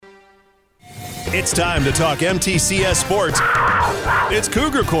It's time to talk MTCS sports. It's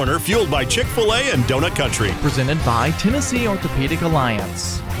Cougar Corner, fueled by Chick-fil-A and Donut Country. Presented by Tennessee Orthopedic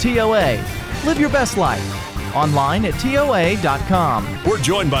Alliance. TOA. Live your best life. Online at TOA.com. We're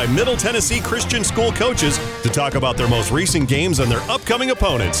joined by Middle Tennessee Christian School coaches to talk about their most recent games and their upcoming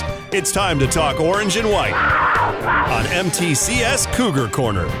opponents. It's time to talk orange and white on MTCS Cougar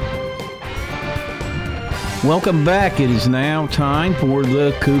Corner. Welcome back. It is now time for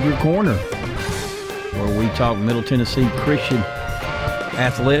the Cougar Corner, where we talk Middle Tennessee Christian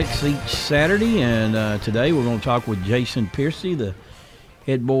athletics each Saturday. And today we're going to talk with Jason Piercy, the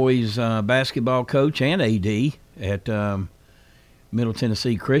head boys basketball coach and AD at Middle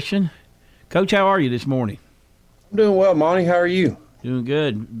Tennessee Christian. Coach, how are you this morning? I'm doing well, Monty. How are you? Doing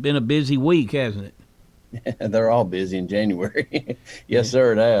good. Been a busy week, hasn't it? They're all busy in January. Yes,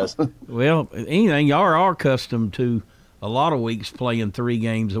 sir, it has. Well, anything, y'all are accustomed to a lot of weeks playing 3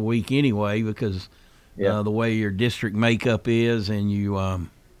 games a week anyway, because the way your district makeup is, and you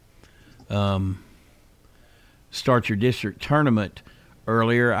start your district tournament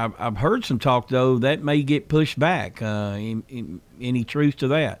earlier. I've heard some talk, though, that may get pushed back. Any truth to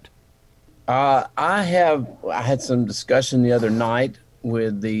that? I had some discussion the other night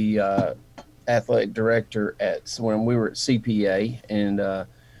with the athletic director when we were at CPA, and the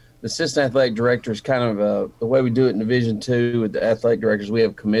assistant athletic director is kind of the way we do it in Division II with the athletic directors. We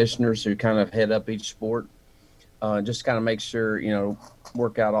have commissioners who kind of head up each sport, just kind of make sure,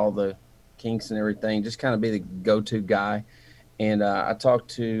 work out all the kinks and everything, just kind of be the go-to guy. And I talked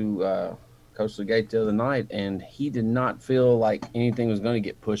to Coach Legate the other night, and he did not feel like anything was going to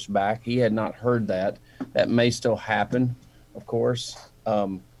get pushed back. He had not heard that. That may still happen, of course.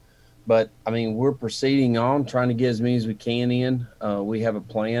 But, I mean, we're proceeding on, trying to get as many as we can in. We have a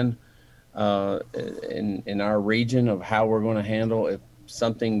plan in our region of how we're going to handle if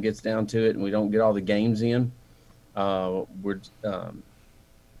something gets down to it and we don't get all the games in. We're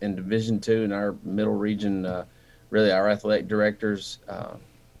in Division II in our middle region, really our athletic directors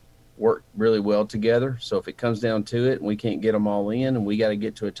work really well together. So if it comes down to it and we can't get them all in and we got to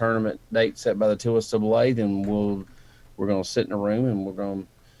get to a tournament date set by the TOSAA, then we're going to sit in a room and we're going to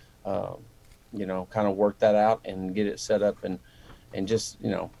kind of work that out and get it set up and just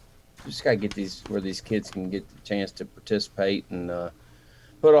got to get where these kids can get the chance to participate and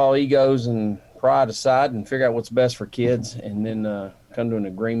put all egos and pride aside and figure out what's best for kids, and then come to an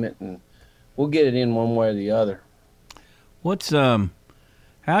agreement, and we'll get it in one way or the other.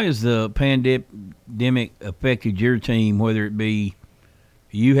 How has the pandemic affected your team, whether it be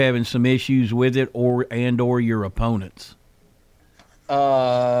you having some issues with it or your opponents?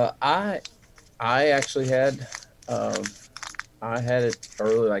 I actually had I had it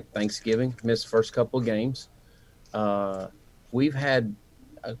early, like Thanksgiving, missed the first couple of games. We've had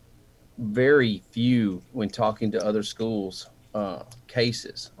very few, when talking to other schools,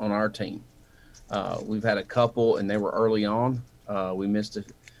 cases on our team. We've had a couple, and they were early on. We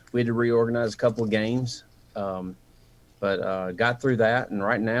had to reorganize a couple of games, but got through that, and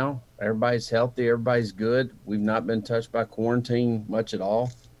right now everybody's healthy, everybody's good. We've not been touched by quarantine much at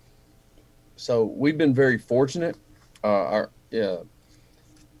all, so we've been very fortunate.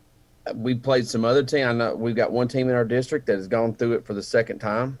 We played some other team. I know we've got one team in our district that has gone through it for the second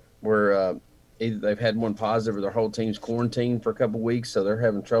time, where either they've had one positive or their whole team's quarantined for a couple of weeks, so they're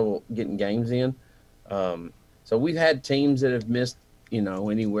having trouble getting games in. So we've had teams that have missed,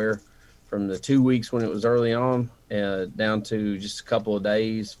 anywhere from the 2 weeks when it was early on down to just a couple of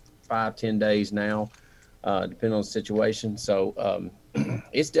days, 5-10 days now, depending on the situation. So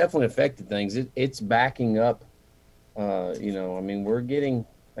it's definitely affected things. It's backing up. We're getting,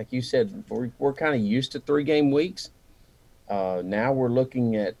 like you said, we're kind of used to 3-game weeks. Now we're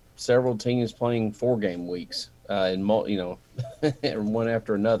looking at several teams playing 4-game weeks, and one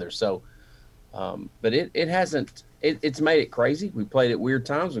after another. So, but it hasn't. It's made it crazy. We played at weird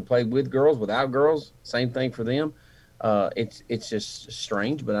times. We played with girls, without girls. Same thing for them. It's just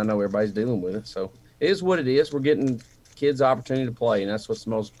strange, but I know everybody's dealing with it. So it is what it is. We're getting kids opportunity to play, and that's what's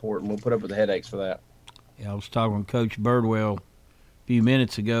the most important. We'll put up with the headaches for that. Yeah, I was talking with Coach Birdwell a few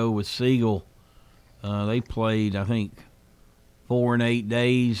minutes ago with Siegel. They played, I think, 4 and 8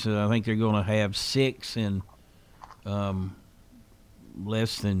 days. I think they're going to have 6 in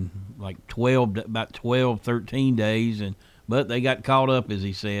less than about 12, 13 days. But they got caught up, as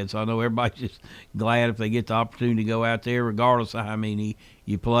he said. So I know everybody's just glad if they get the opportunity to go out there, regardless of how many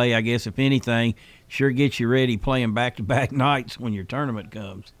you play. I guess, if anything, sure gets you ready playing back-to-back nights when your tournament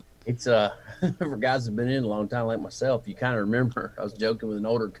comes. It's for guys who've been in a long time like myself, you kind of remember. I was joking with an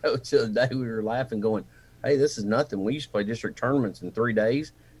older coach the other day. We were laughing, going, "Hey, this is nothing. We used to play district tournaments in 3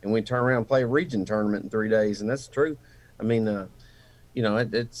 days, and we turn around and play a region tournament in 3 days, and that's true. I mean,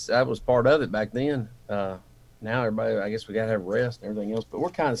 that was part of it back then. Now everybody, I guess we got to have rest and everything else, but we're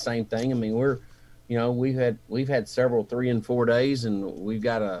kind of the same thing. I mean, we've had several 3 and 4 days, and we've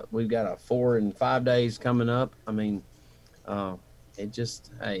got a 4 and 5 days coming up. I mean, here's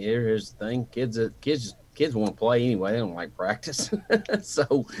the thing: kids want to play anyway. They don't like practice,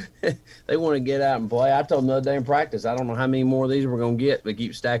 so they want to get out and play. I told them the other day in practice, I don't know how many more of these we're gonna get, but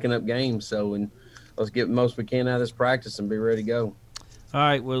keep stacking up games. So, and let's get the most we can out of this practice and be ready to go. All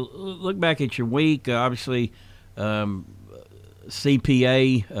right. Well, look back at your week. Obviously,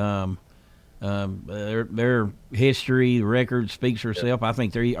 CPA, their history, the record speaks for itself. I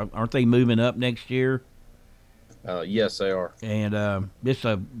think aren't they moving up next year? Yes, they are. And just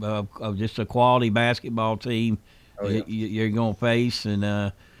a quality basketball team you're going to face, and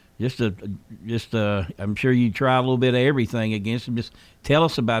I'm sure you try a little bit of everything against them. Just tell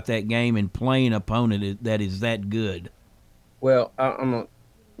us about that game and playing an opponent that is that good. Well,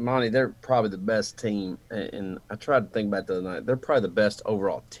 Monty, they're probably the best team, and I tried to think about the other night. They're probably the best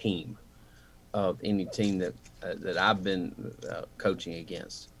overall team of any team that I've been coaching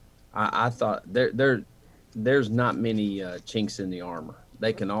against. I thought there's not many chinks in the armor.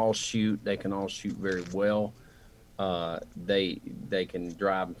 They can all shoot. They can all shoot very well. They can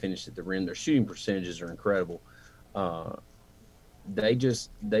drive and finish at the rim. Their shooting percentages are incredible. They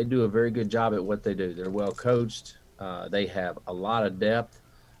do a very good job at what they do. They're well coached. They have a lot of depth.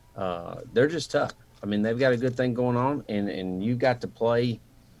 They're just tough. I mean, they've got a good thing going on, and you got to play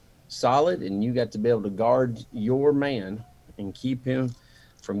solid, and you got to be able to guard your man and keep him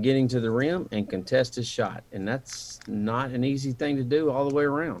from getting to the rim and contest his shot. And that's not an easy thing to do all the way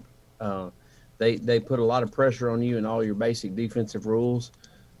around. They put a lot of pressure on you and all your basic defensive rules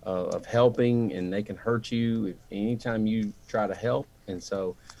of helping, and they can hurt you anytime you try to help. And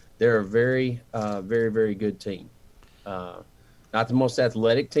so they're a very, very, very good team. Not the most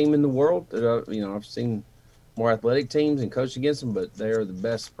athletic team in the world. I've seen more athletic teams and coached against them, but they are the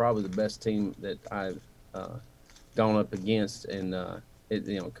best, probably the best team that I've gone up against, and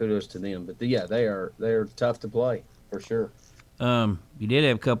kudos to them. But they're tough to play for sure. You did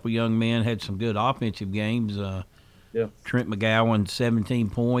have a couple of young men had some good offensive games. Trent McGowan 17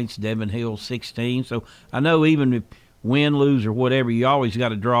 points, Devin Hill 16. So I know even if win, lose, or whatever, you always got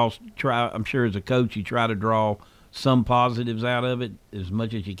to try. I'm sure as a coach you try to draw some positives out of it as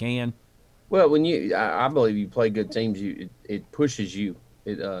much as you can. Well, I believe you play good teams, it pushes you.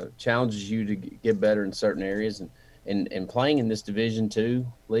 It challenges you to get better in certain areas, and playing in this Division II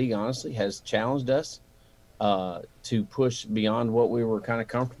league, honestly, has challenged us to push beyond what we were kind of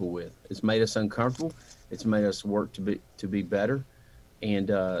comfortable with. It's made us uncomfortable. It's made us work to be better, and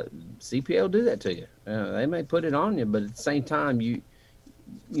CPA will do that to you. They may put it on you, but at the same time, it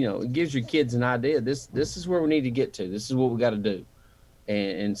gives your kids an idea. This is where we need to get to. This is what we got to do.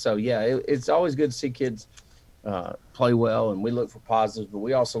 And so, it's always good to see kids play well, and we look for positives, but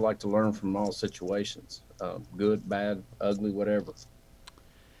we also like to learn from all situations, good, bad, ugly, whatever.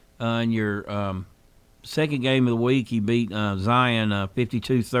 In your second game of the week, you beat Zion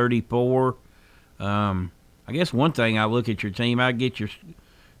 52-34. I guess one thing I look at your team, I get your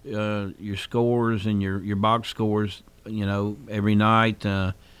scores and your box scores, every night.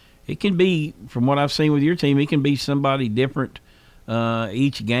 It can be, from what I've seen with your team, it can be somebody different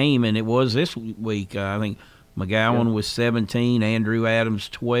each game, and it was this week. I think McGowan was 17, Andrew Adams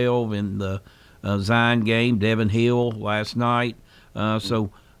 12 in the Zion game, Devin Hill last night. So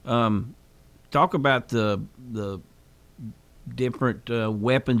talk about the different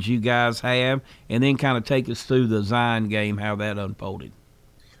weapons you guys have, and then kind of take us through the Zion game, how that unfolded.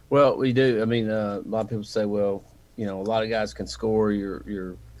 Well, we do. I mean, a lot of people say, well, a lot of guys can score.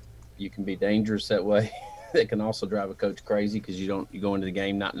 You can be dangerous that way. That can also drive a coach crazy because you go into the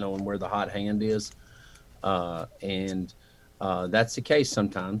game not knowing where the hot hand is, and that's the case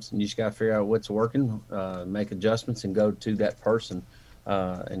sometimes. And you just got to figure out what's working, make adjustments, and go to that person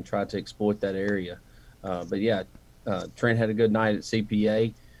and try to exploit that area. Trent had a good night at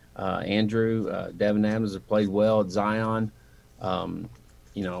CPA. Andrew, Devin Adams have played well at Zion.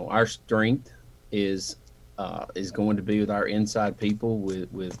 Our strength is going to be with our inside people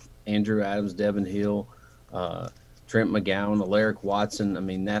with Andrew Adams, Devin Hill, Trent McGowan, Alaric Watson. I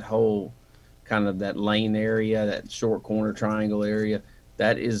mean, that whole kind of that lane area, that short corner triangle area,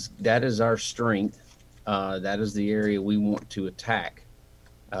 that is our strength. That is the area we want to attack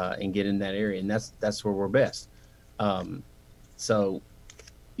and get in that area, and that's where we're best. That's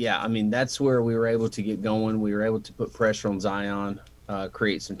where we were able to get going. We were able to put pressure on Zion,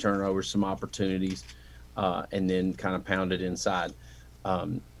 create some turnovers, some opportunities, and then kind of pound it inside.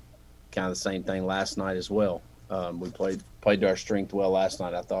 kind of the same thing last night as well. We played to our strength well last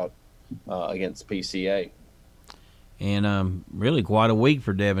night, I thought, against PCA. And really quite a week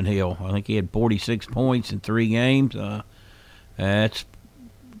for Devin Hill. I think he had 46 points in 3 games. That's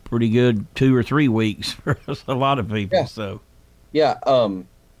pretty good 2 or 3 weeks for a lot of people. Yeah. So, yeah,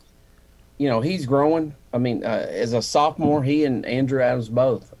 he's growing. I mean, as a sophomore, he and Andrew Adams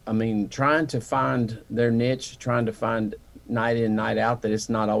both. I mean, trying to find their niche, trying to find night in, night out that it's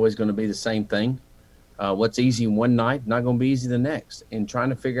not always going to be the same thing. What's easy one night, not going to be easy the next. And trying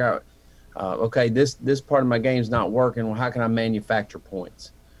to figure out, okay, this part of my game's not working. Well, how can I manufacture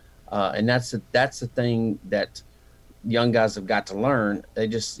points? And that's the thing that young guys have got to learn. They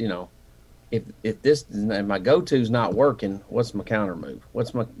just, if my go-to is not working, what's my counter move?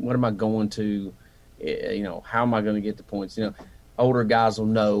 What am I going to, how am I going to get the points? Older guys will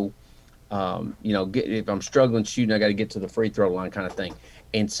know, if I'm struggling shooting, I got to get to the free throw line kind of thing.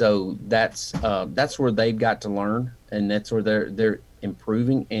 And so that's where they've got to learn, and that's where they're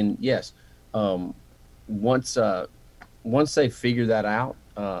improving. And yes, once they figure that out,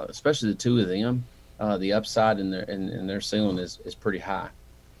 especially the two of them, the upside in their ceiling is pretty high.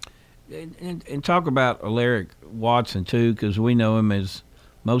 And talk about Alaric Watson too, because we know him as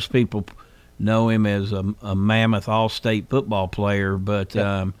most people know him as a mammoth all-state football player, but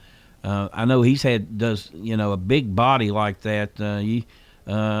yeah. I know does a big body like that.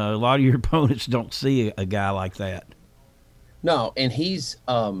 A lot of your opponents don't see a guy like that. No, and he's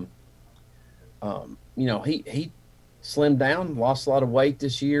he slimmed down, lost a lot of weight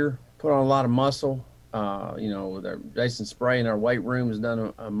this year, put on a lot of muscle. Jason Spray in our weight room has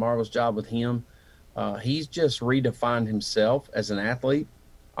done a marvelous job with him. He's just redefined himself as an athlete.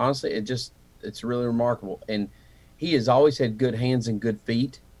 Honestly, it's really remarkable. And he has always had good hands and good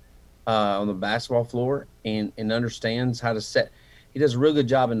feet on the basketball floor and understands how to set. He does a real good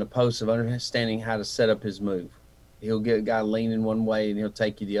job in the post of understanding how to set up his move. He'll get a guy leaning one way and he'll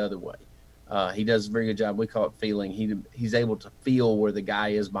take you the other way. He does a very good job. We call it feeling. He's able to feel where the guy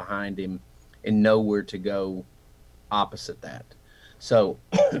is behind him and know where to go opposite that. So,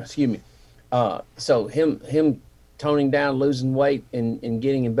 excuse me. So him toning down, losing weight, and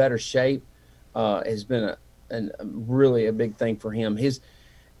getting in better shape has been really a big thing for him. His,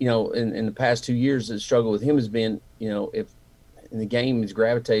 in the past 2 years, the struggle with him has been, if the game is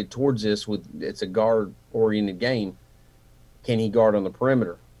gravitated towards it's a guard-oriented game, can he guard on the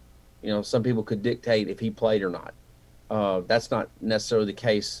perimeter? Some people could dictate if he played or not. That's not necessarily the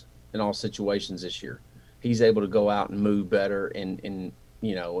case in all situations this year. He's able to go out and move better, and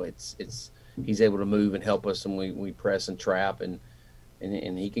he's able to move and help us, and we press and trap, and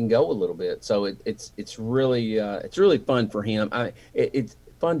he can go a little bit. So it's really fun for him. It's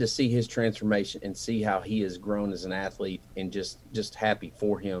fun to see his transformation and see how he has grown as an athlete, and just happy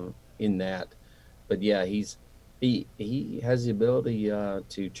for him in that. But yeah, he has the ability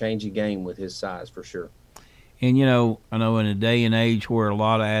to change a game with his size for sure. And, I know in a day and age where a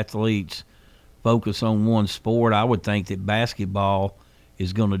lot of athletes focus on one sport, I would think that basketball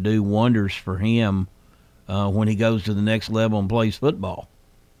is going to do wonders for him when he goes to the next level and plays football.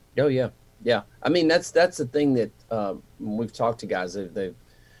 Oh, yeah. Yeah. I mean, that's the thing that when we've talked to guys, they've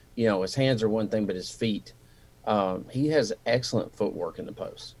his hands are one thing, but his feet, he has excellent footwork in the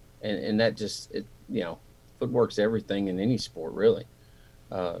post. And that footwork's everything in any sport, really.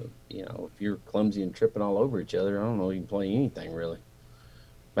 If you're clumsy and tripping all over each other, I don't know, you can play anything really.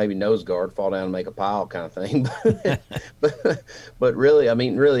 Maybe nose guard, fall down and make a pile kind of thing. but really, I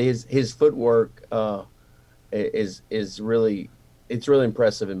mean, really his footwork is really, it's really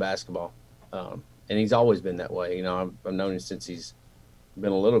impressive in basketball. And he's always been that way. I've known him since he's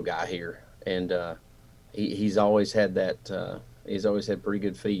been a little guy here, and he's always had that. He's always had pretty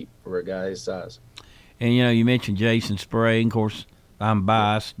good feet for a guy his size. And you mentioned Jason Spray. Of course, I'm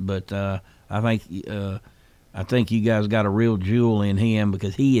biased, but I think you guys got a real jewel in him,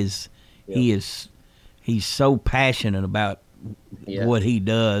 because he's so passionate about what he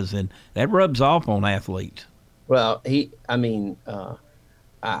does, and that rubs off on athletes. Well,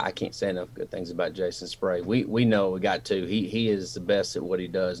 I can't say enough good things about Jason Spray. We know we got to. He is the best at what he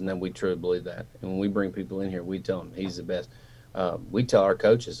does, and then we truly believe that. And when we bring people in here, we tell them he's the best. We tell our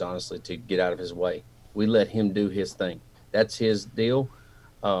coaches, honestly, to get out of his way. We let him do his thing. That's his deal.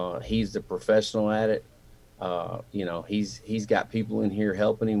 He's the professional at it. He's got people in here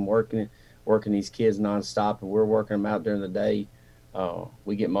helping him, working these kids nonstop, and we're working them out during the day.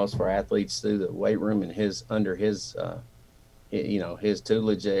 We get most of our athletes through the weight room and under his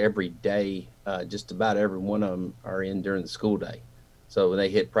tutelage every day. Just about every one of them are in during the school day. So when they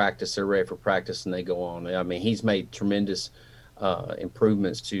hit practice, they're ready for practice and they go on. I mean, he's made tremendous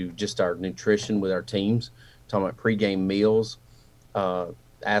improvements to just our nutrition with our teams. Talking about pregame meals,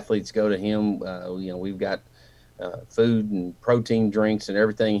 athletes go to him. We've got food and protein drinks and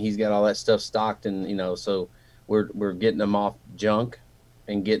everything. He's got all that stuff stocked, and so we're getting them off junk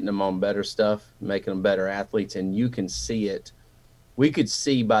and getting them on better stuff, making them better athletes. And you can see it. We could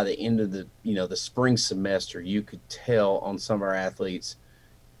see by the end of the spring semester, you could tell on some of our athletes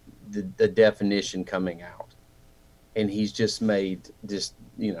the definition coming out. And he's just made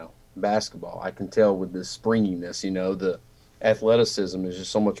basketball. I can tell with the springiness, the athleticism is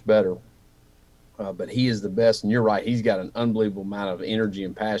just so much better. But he is the best, and you're right. He's got an unbelievable amount of energy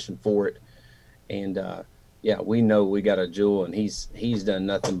and passion for it. And we know we got a jewel, and he's done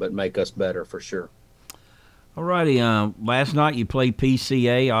nothing but make us better for sure. All righty. Last night you played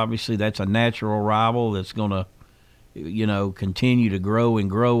PCA. Obviously, that's a natural rival that's going to, continue to grow and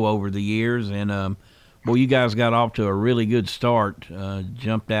grow over the years. And you guys got off to a really good start.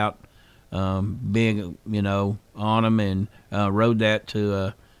 Jumped out big, on them, and rode that to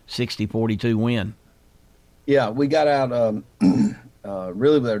a 60-42 win. Yeah, we got out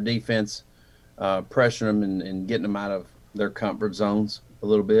really with our defense, pressuring them and getting them out of their comfort zones a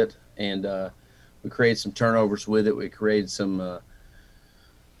little bit, and we created some turnovers with it. We created some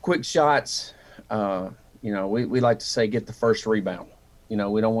quick shots. We like to say get the first rebound. We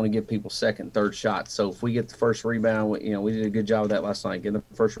don't want to give people second, third shots. So if we get the first rebound, we did a good job of that last night, getting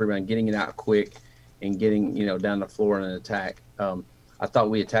the first rebound, getting it out quick, and getting, down the floor in an attack. I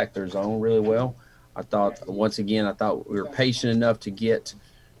thought we attacked their zone really well. I thought we were patient enough to get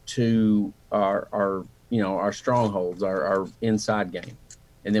to our strongholds, our inside game.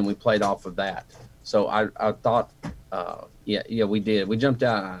 And then we played off of that. So I thought, we did. We jumped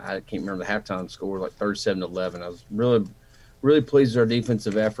out. I can't remember the halftime score, like 37-11. I was really, really pleased with our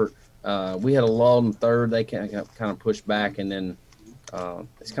defensive effort. We had a lull in the third. They kind of pushed back, and then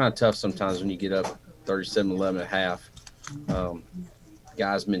it's kind of tough sometimes when you get up 37-11 at half.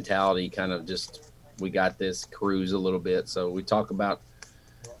 Guys' mentality kind of just, we got this, cruise a little bit. So we talk about,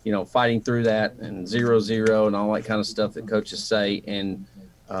 fighting through that and 0-0 and all that kind of stuff that coaches say. And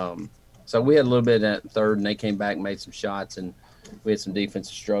so we had a little bit of that third, and they came back and made some shots, and we had some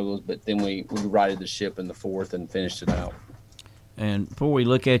defensive struggles, but then we righted the ship in the fourth and finished it out. And before we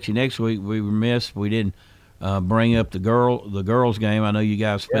look at you next week, we were remiss we didn't bring up the girls game. I know you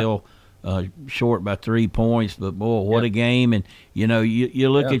guys fell short by 3 points, but boy, what a game! And you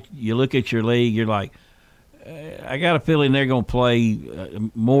look at your league, you're like, I got a feeling they're going to play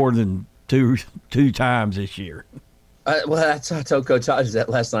more than two times this year. I told Coach Hodges that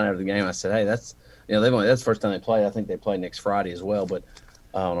last night after the game. I said, hey, that's the first time they play. I think they play next Friday as well, but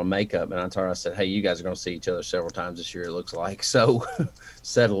on a makeup. And I told her, I said, hey, you guys are going to see each other several times this year, it looks like. So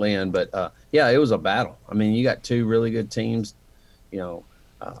settle in. But, it was a battle. I mean, you got two really good teams, a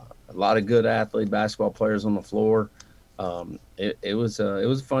lot of good athlete basketball players on the floor. It was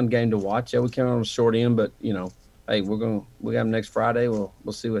a fun game to watch. Yeah, we came on a short end, but, hey, we got them next Friday. We'll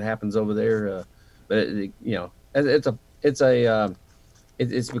see what happens over there. But, it's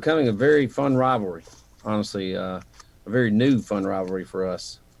becoming a very fun rivalry, honestly, a very new fun rivalry for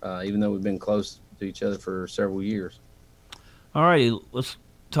us, even though we've been close to each other for several years. All righty, let's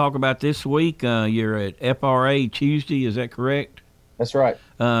talk about this week. You're at FRA Tuesday, is that correct? That's right.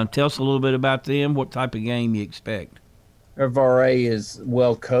 Tell us a little bit about them, what type of game you expect. FRA is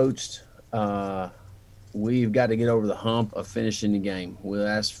well coached. We've got to get over the hump of finishing the game. The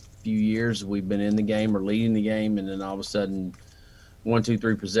last few years we've been in the game or leading the game, and then all of a sudden 1, 2,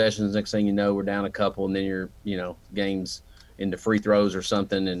 3 possessions, next thing you know we're down a couple, and then you're games into free throws or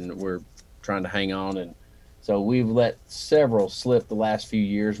something, and we're trying to hang on. And so we've let several slip the last few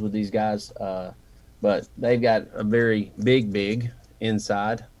years with these guys, but they've got a very big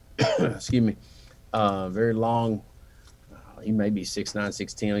inside excuse me, very long, he may be 6'9",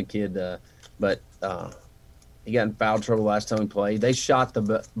 6'10", kid, but he got in foul trouble last time we played. They shot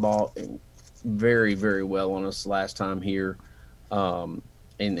the ball very, very well on us last time here. And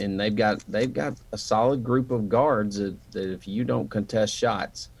they've got a solid group of guards that if you don't contest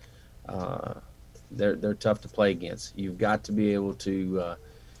shots, they're tough to play against. You've got to be able to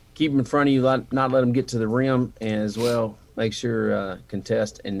keep them in front of you, not let them get to the rim, and as well make sure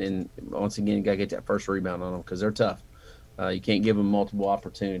contest. And then once again, you got to get that first rebound on them because they're tough. You can't give them multiple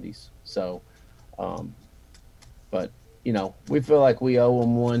opportunities. So, but we feel like we owe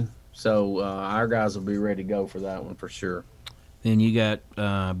them one. So our guys will be ready to go for that one for sure. Then you got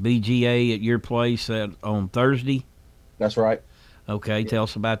BGA at your place on Thursday? That's right. Okay, tell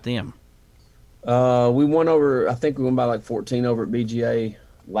us about them. We won over, I think we won by like 14 over at BGA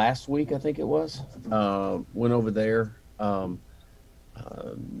last week, I think it was. Went over there.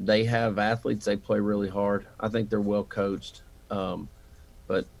 they have athletes. They play really hard. I think they're well coached.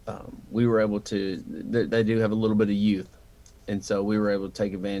 But we were able to. They do have a little bit of youth, and so we were able to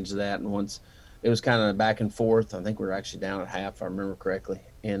take advantage of that. And once it was kind of back and forth, I think we were actually down at half, if I remember correctly,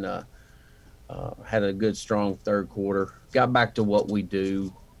 and had a good, strong third quarter. Got back to what we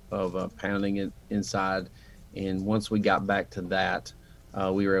do of pounding it inside, and once we got back to that,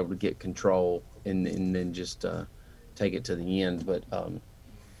 we were able to get control and then just take it to the end. But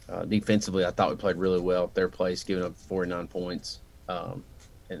defensively, I thought we played really well at their place, giving up 49 points. And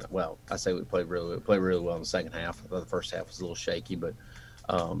well, I say we played really well in the second half. The first half was a little shaky, but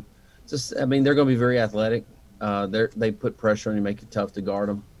they're going to be very athletic. They put pressure on you, make it tough to guard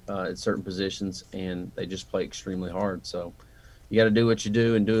them at certain positions, and they just play extremely hard. So you got to do what you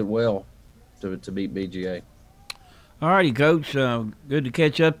do and do it well to beat BGA. All righty, Coach. Good to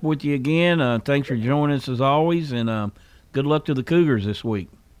catch up with you again. Thanks for joining us as always, and good luck to the Cougars this week.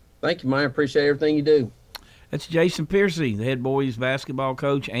 Thank you, Mike. Appreciate everything you do. That's Jason Piercy, the head boys basketball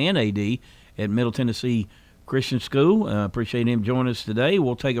coach and AD at Middle Tennessee Christian School. Appreciate him joining us today.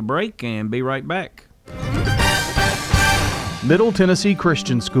 We'll take a break and be right back. Middle Tennessee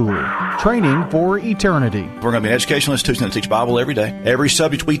Christian School, training for eternity. We're going to be an educational institution that teach Bible every day. Every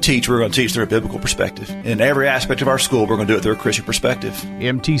subject we teach, we're going to teach through a biblical perspective. In every aspect of our school, we're going to do it through a Christian perspective.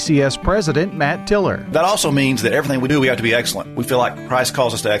 MTCS President Matt Tiller. That also means that everything we do, we have to be excellent. We feel like Christ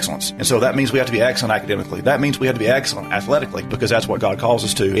calls us to excellence. And so that means we have to be excellent academically. That means we have to be excellent athletically, because that's what God calls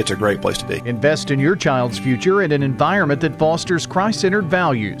us to. It's a great place to be. Invest in your child's future in an environment that fosters Christ-centered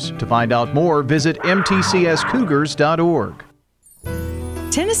values. To find out more, visit mtcscougars.org.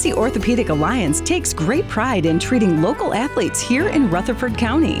 Tennessee Orthopedic Alliance takes great pride in treating local athletes here in Rutherford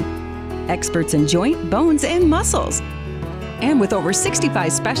County. Experts in joint, bones, and muscles. And with over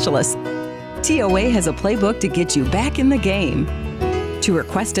 65 specialists, TOA has a playbook to get you back in the game. To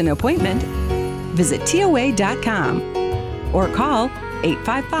request an appointment, visit TOA.com or call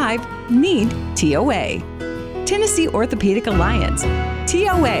 855-NEED-TOA. Tennessee Orthopedic Alliance.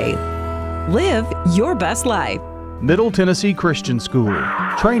 TOA. Live your best life. Middle Tennessee Christian School,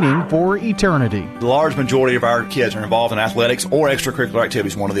 training for eternity. The large majority of our kids are involved in athletics or extracurricular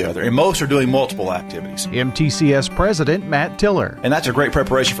activities, one or the other, and most are doing multiple activities. MTCS President Matt Tiller. And that's a great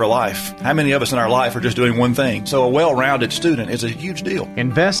preparation for life. How many of us in our life are just doing one thing? So a well-rounded student is a huge deal.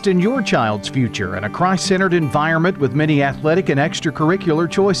 Invest in your child's future in a Christ-centered environment with many athletic and extracurricular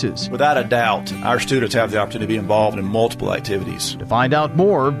choices. Without a doubt, our students have the opportunity to be involved in multiple activities. To find out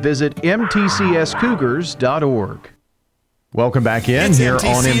more, visit mtcscougars.org. Welcome back in It's here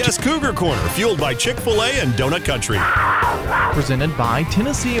MTCS on Cougar Corner, fueled by Chick-fil-A and Donut Country. presented by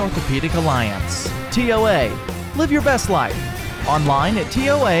Tennessee Orthopedic Alliance. TOA. Live your best life. Online at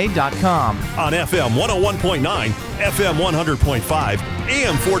TOA.com. On FM 101.9, FM 100.5,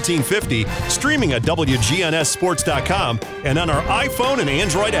 AM 1450, streaming at WGNSSports.com, and on our iPhone and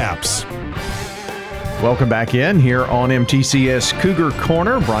Android apps. Welcome back in here on MTCS Cougar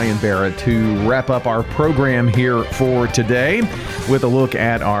Corner. Brian Barrett to wrap up our program here for today with a look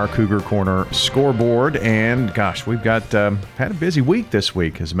at our Cougar Corner scoreboard. And gosh, we've got had a busy week this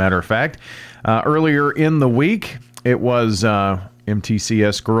week, as a matter of fact. Earlier in the week, it was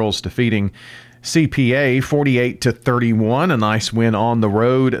MTCS girls defeating CPA 48-31, a nice win on the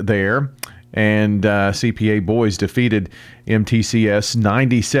road there. And CPA boys defeated MTCS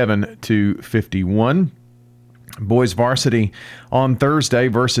 97-51. Boys varsity on Thursday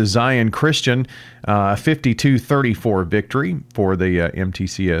versus Zion Christian, 52-34 victory for the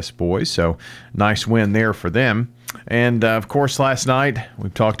MTCS boys. So nice win there for them. And of course, last night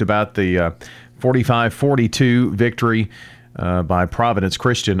we've talked about the 45-42 victory by Providence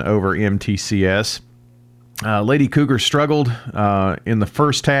Christian over MTCS. Lady Cougars struggled in the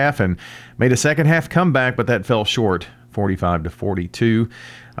first half and made a second half comeback, but that fell short, 45-42,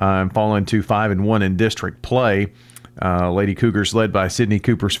 and falling to 5-1 in district play. Lady Cougars led by Sydney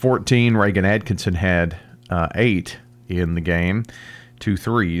Cooper's 14. Reagan Atkinson had 8 in the game, 2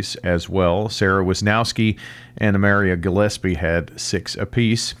 threes as well. Sarah Wisnowski and Amaria Gillespie had 6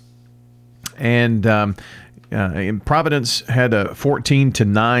 apiece. And Providence had a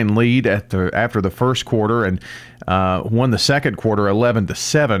 14-9 lead after the first quarter and won the second quarter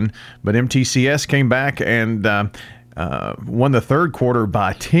 11-7. But MTCS came back and won the third quarter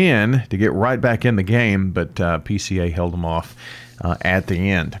by 10 to get right back in the game, but PCA held them off at the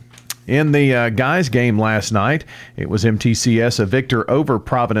end. In the guys' game last night, it was MTCS a victor over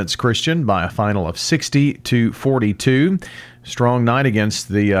Providence Christian by a final of 60-42. Strong night against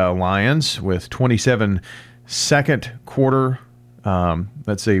the Lions with 27 second quarter, with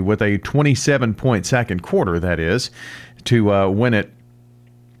a 27-point second quarter, that is, to win it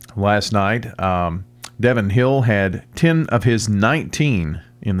last night. Devin Hill had 10 of his 19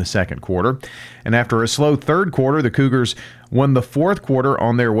 in the second quarter. And after a slow third quarter, the Cougars won the fourth quarter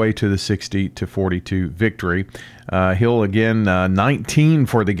on their way to the 60-42 victory. Hill again, 19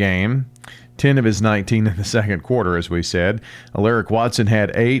 for the game, 10 of his 19 in the second quarter, as we said. Alaric Watson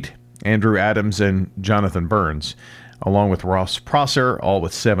had 8, Andrew Adams and Jonathan Burns, along with Ross Prosser, all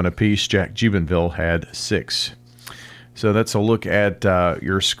with 7 apiece. Jack Jubenville had 6. So that's a look at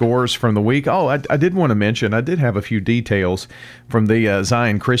your scores from the week. Oh, I did want to mention, I did have a few details from the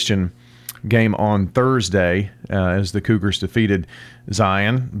Zion Christian game on Thursday as the Cougars defeated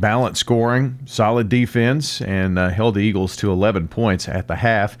Zion. Balanced scoring, solid defense, and held the Eagles to 11 points at the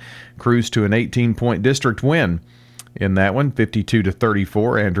half. Cruised to an 18-point district win in that one,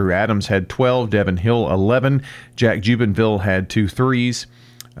 52-34. Andrew Adams had 12, Devin Hill 11. Jack Jubenville had 2 threes.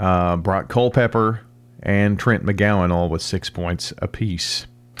 Brock Culpepper and Trent McGowan all with 6 points apiece.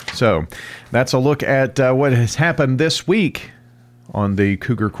 So that's a look at what has happened this week on the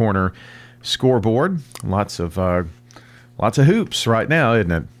Cougar Corner scoreboard. Lots of hoops right now,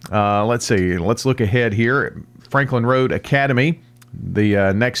 isn't it? Let's see. Let's look ahead here. Franklin Road Academy,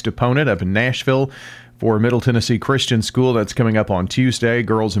 the next opponent up in Nashville for Middle Tennessee Christian School. That's coming up on Tuesday.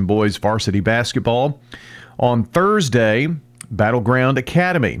 Girls and boys varsity basketball. On Thursday, Battleground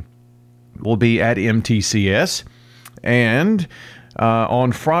Academy will be at MTCS. And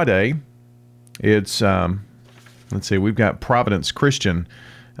on Friday, it's, let's see, we've got Providence Christian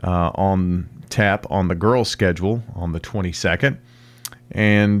on tap on the girls' schedule on the 22nd.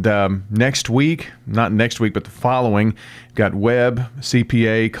 And next week, not next week, but the following, got Webb,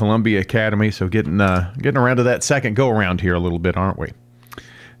 CPA, Columbia Academy. So getting around to that second go-around here a little bit, aren't we?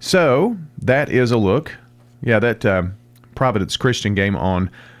 So that is a look. Yeah, that Providence Christian game on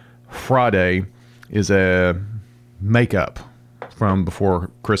Friday is a makeup from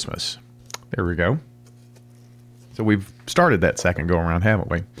before Christmas. There we go. So we've started that second go-around, haven't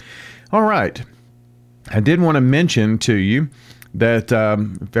we? All right. I did want to mention to you that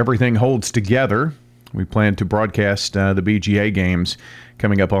if everything holds together, we plan to broadcast the BGA games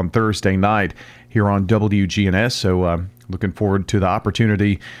coming up on Thursday night here on WGNS. So looking forward to the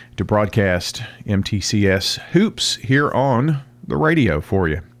opportunity to broadcast MTCS hoops here on the radio for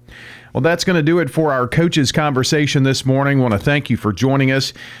you. Well, that's going to do it for our coaches' conversation this morning. I want to thank you for joining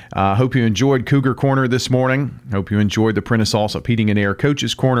us. Hope you enjoyed Cougar Corner this morning. Hope you enjoyed the Prentice Allsup Heating and Air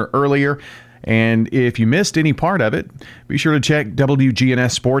Coaches Corner earlier. And if you missed any part of it, be sure to check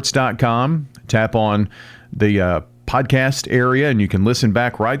WGNSSports.com. Tap on the podcast area, and you can listen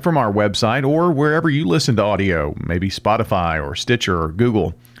back right from our website or wherever you listen to audio, maybe Spotify or Stitcher or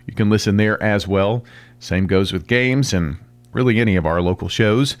Google. You can listen there as well. Same goes with games and really any of our local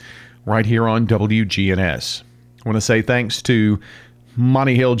shows right here on WGNS. I want to say thanks to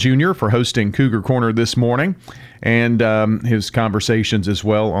Monty Hill Jr. for hosting Cougar Corner this morning and his conversations as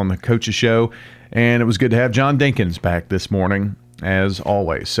well on the Coaches Show. And it was good to have John Dinkins back this morning, as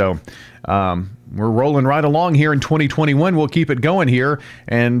always. So we're rolling right along here in 2021. We'll keep it going here,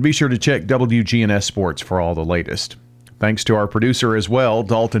 and be sure to check WGNS Sports for all the latest. Thanks to our producer as well,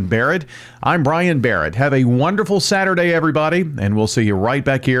 Dalton Barrett. I'm Brian Barrett. Have a wonderful Saturday, everybody, and we'll see you right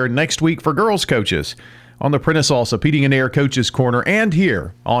back here next week for Girls Coaches on the Prentice Allsup Heating and Air Coaches Corner and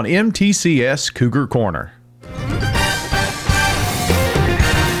here on MTCS Cougar Corner.